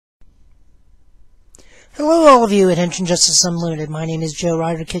Hello all of you at Henshin Justice Unlimited. My name is Joe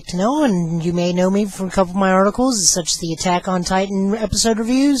Ryder Kick to Know, and you may know me from a couple of my articles, such as the Attack on Titan episode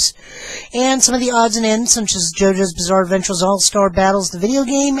reviews, and some of the odds and ends, such as JoJo's Bizarre Adventures All-Star Battles, the video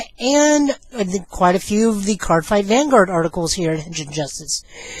game, and quite a few of the Cardfight Vanguard articles here at Henshin Justice.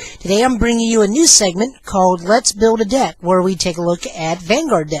 Today I'm bringing you a new segment called Let's Build a Deck, where we take a look at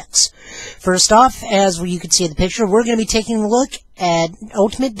Vanguard decks. First off, as you can see in the picture, we're going to be taking a look at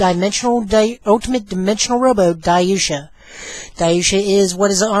Ultimate Dimensional Robo Daiyusha. Daiyusha is what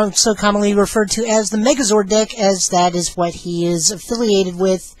is also commonly referred to as the Megazord deck, as that is what he is affiliated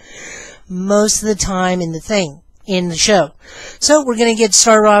with most of the time in the show. So we're going to get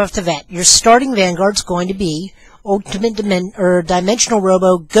started right off the bat. Your starting Vanguard is going to be Ultimate Dimensional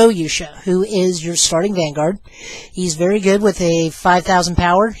Robo Daiyusha, who is your starting Vanguard. He's very good with a 5,000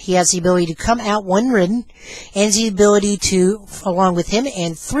 power. He has the ability to come out one ridden, and the ability to, along with him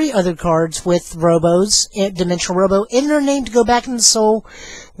and 3 other cards with Robos, Dimensional Robo, in their name to go back in the soul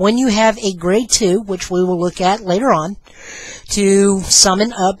when you have a grade 2, which we will look at later on, to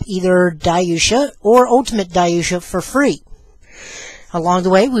summon up either Daiyusha or Ultimate Daiyusha for free. Along the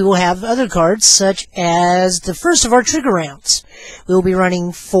way, we will have other cards, such as the first of our trigger rounds. We will be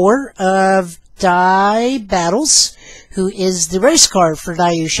running 4 of Dai Battles, who is the race card for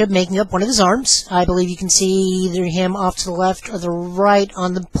Daiyusha, making up one of his arms. I believe you can see either him off to the left or the right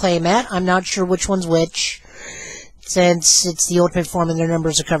on the playmat. I'm not sure which one's which, since it's the ultimate form and their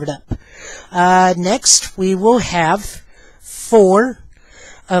numbers are covered up. Next, we will have 4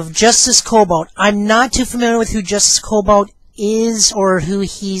 of Justice Cobalt. I'm not too familiar with who Justice Cobalt is or who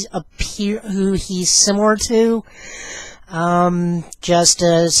he's similar to. Just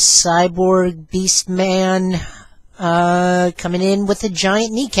a cyborg beast man coming in with a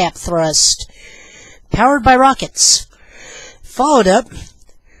giant kneecap thrust, powered by rockets, followed up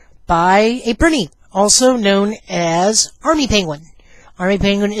by a Prinny, also known as Army Penguin. Army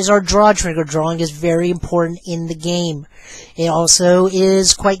Penguin is our draw trigger. Drawing is very important in the game. It also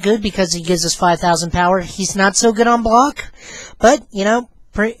is quite good because he gives us 5,000 power. He's not so good on block, but, you know,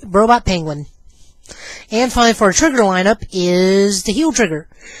 Robot Penguin. And finally, for our trigger lineup is the heal trigger,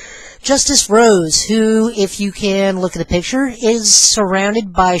 Justice Rose, who, if you can look at the picture, is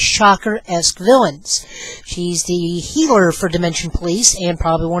surrounded by Shocker-esque villains. She's the healer for Dimension Police and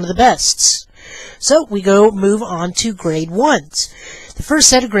probably one of the best. So we move on to grade 1s. The first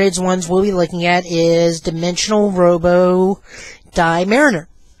set of grades 1s we'll be looking at is Dimensional Robo Dai Mariner.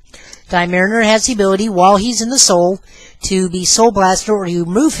 Dai Mariner has the ability, while he's in the soul, to be Soul Blaster, or you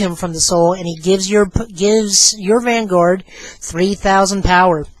move him from the soul, and he gives your Vanguard 3,000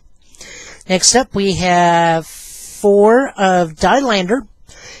 power. Next up, we have 4 of Dailander.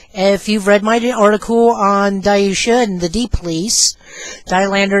 If you've read my article on Daiyusha and the D-Police,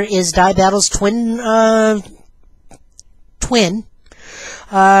 Dailander is Dai Battle's twin.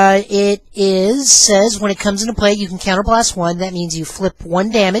 It says when it comes into play, you can counterblast 1. That means you flip 1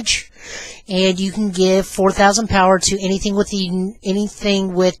 damage, and you can give 4,000 power to anything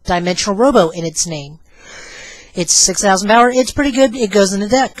with Dimensional Robo in its name. It's 6,000 power. It's pretty good. It goes in the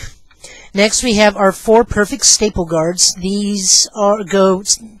deck. Next, we have our 4 perfect staple guards.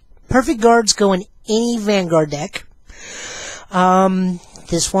 Perfect guards go in any Vanguard deck.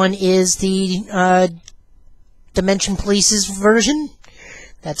 This one is the Dimension Police's version.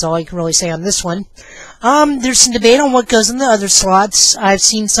 That's all I can really say on this one. There's some debate on what goes in the other slots. I've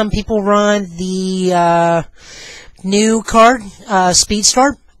seen some people run the new card,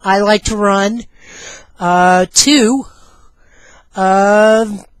 Speedstar. I like to run 2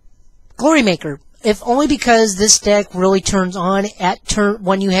 Glory Maker, if only because this deck really turns on at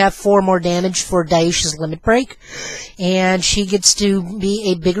when you have 4 more damage for Daiyusha's Limit Break, and she gets to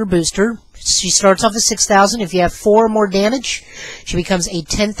be a bigger booster. She starts off at 6,000. If you have 4 more damage, she becomes a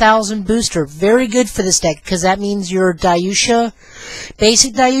 10,000 booster. Very good for this deck, because that means your Daiyusha,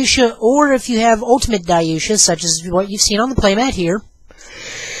 basic Daiyusha, or if you have Ultimate Daiyusha, such as what you've seen on the playmat here,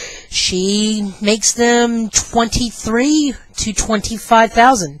 she makes them 23 to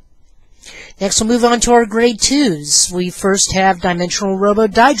 25,000. Next, we'll move on to our grade 2s. We first have Dimensional Robo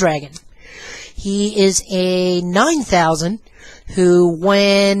Dai-Dragon. He is a 9,000 who,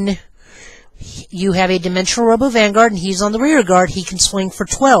 when you have a Dimensional Robo Vanguard and he's on the rear guard, he can swing for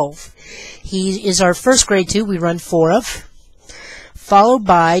 12. He is our first grade 2 we run 4 of, followed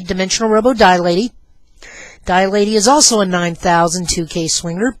by Dimensional Robo Dai Lady. Dai Lady is also a 9,000 2K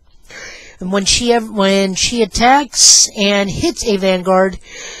swinger. And when she attacks and hits a Vanguard,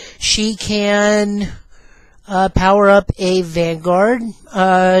 she can power up a Vanguard,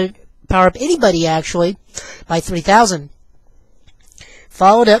 power up anybody actually, by 3,000.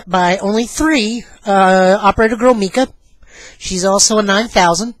 followed up by only 3, Operator Girl Mika. She's also a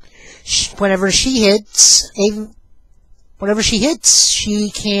 9,000. Whenever she hits, you can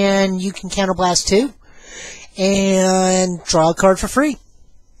counterblast 2 and draw a card for free.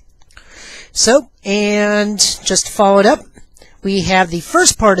 So, and just to follow it up, we have the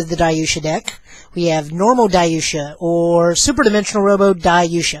first part of the Daiyusha deck. We have Normal Daiyusha, or Super Dimensional Robo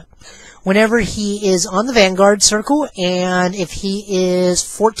Daiyusha. Whenever he is on the Vanguard circle, and if he is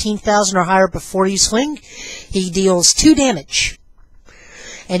 14,000 or higher before you swing, he deals 2 damage.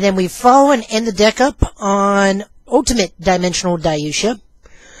 And then we follow and end the deck up on Ultimate Dimensional Daiyusha,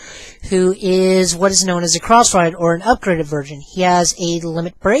 who is what is known as a cross-ride, or an upgraded version. He has a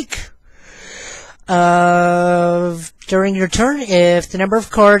limit break of during your turn, if the number of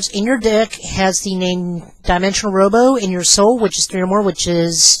cards in your deck has the name Dimensional Robo in your soul, which is 3 or more, which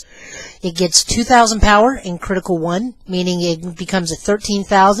is, it gets 2,000 power and critical 1, meaning it becomes a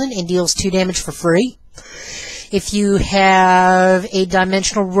 13,000 and deals 2 damage for free. If you have a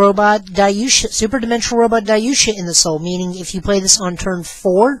Dimensional Robot Daiyusha, Super Dimensional Robot Daiyusha in the soul, meaning if you play this on turn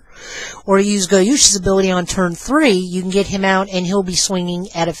 4, or use Goyusha's ability on turn 3, you can get him out and he'll be swinging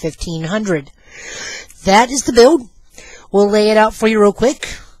at a 1,500. That is the build. We'll lay it out for you real quick.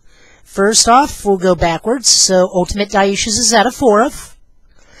 First off, we'll go backwards. So Ultimate Daiyushas is at a 4 of.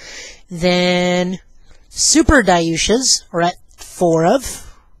 Then Super Daiyushas are at 4 of.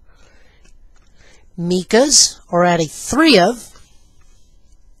 Mikas are at a 3 of.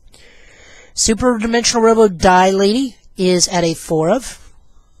 Super Dimensional Robo Dai Lady is at a 4 of.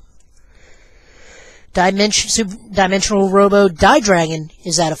 Dimensional Robo Dai Dragon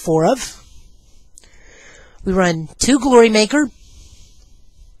is at a 4 of. We run 2 Glory Maker.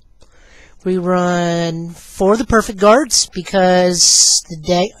 We run 4 the Perfect Guards, because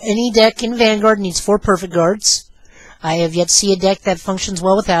any deck in Vanguard needs 4 Perfect Guards. I have yet to see a deck that functions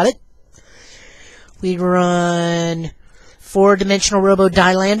well without it. We run 4 Dimensional Robo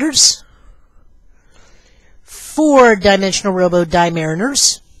Dailanders, 4 Dimensional Robo Dai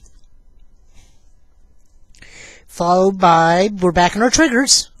Mariners, followed by, we're back on our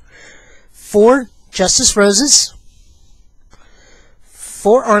triggers, 4 Justice Roses,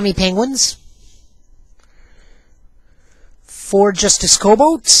 4 Army Penguins, 4 Justice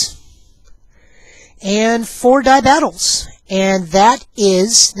Kobolds, and 4 Die Battles. And that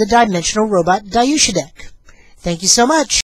is the Dimensional Robot Daiyusha deck. Thank you so much.